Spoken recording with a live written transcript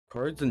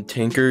Cards and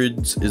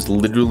Tankards is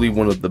literally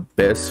one of the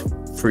best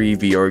free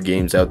VR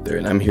games out there,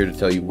 and I'm here to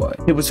tell you why.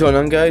 Hey, what's going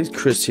on, guys?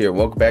 Chris here.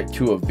 Welcome back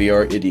to a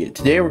VR Idiot.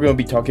 Today we're going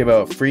to be talking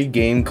about a free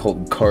game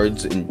called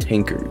Cards and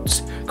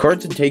Tankards.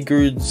 Cards and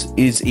Tankards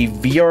is a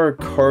VR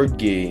card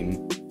game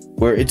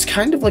where it's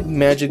kind of like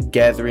Magic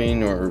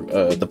Gathering or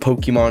the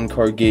Pokemon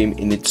card game,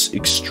 and it's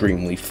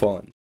extremely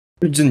fun.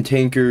 Cards and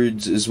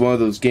Tankards is one of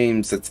those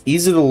games that's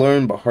easy to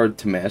learn but hard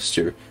to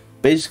master.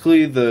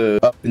 Basically, the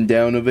up and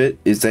down of it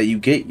is that you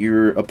get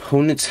your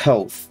opponent's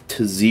health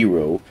to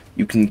 0.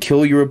 You can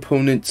kill your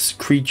opponent's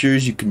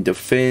creatures, you can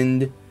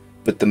defend,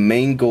 but the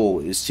main goal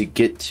is to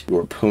get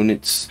your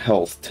opponent's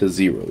health to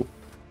 0.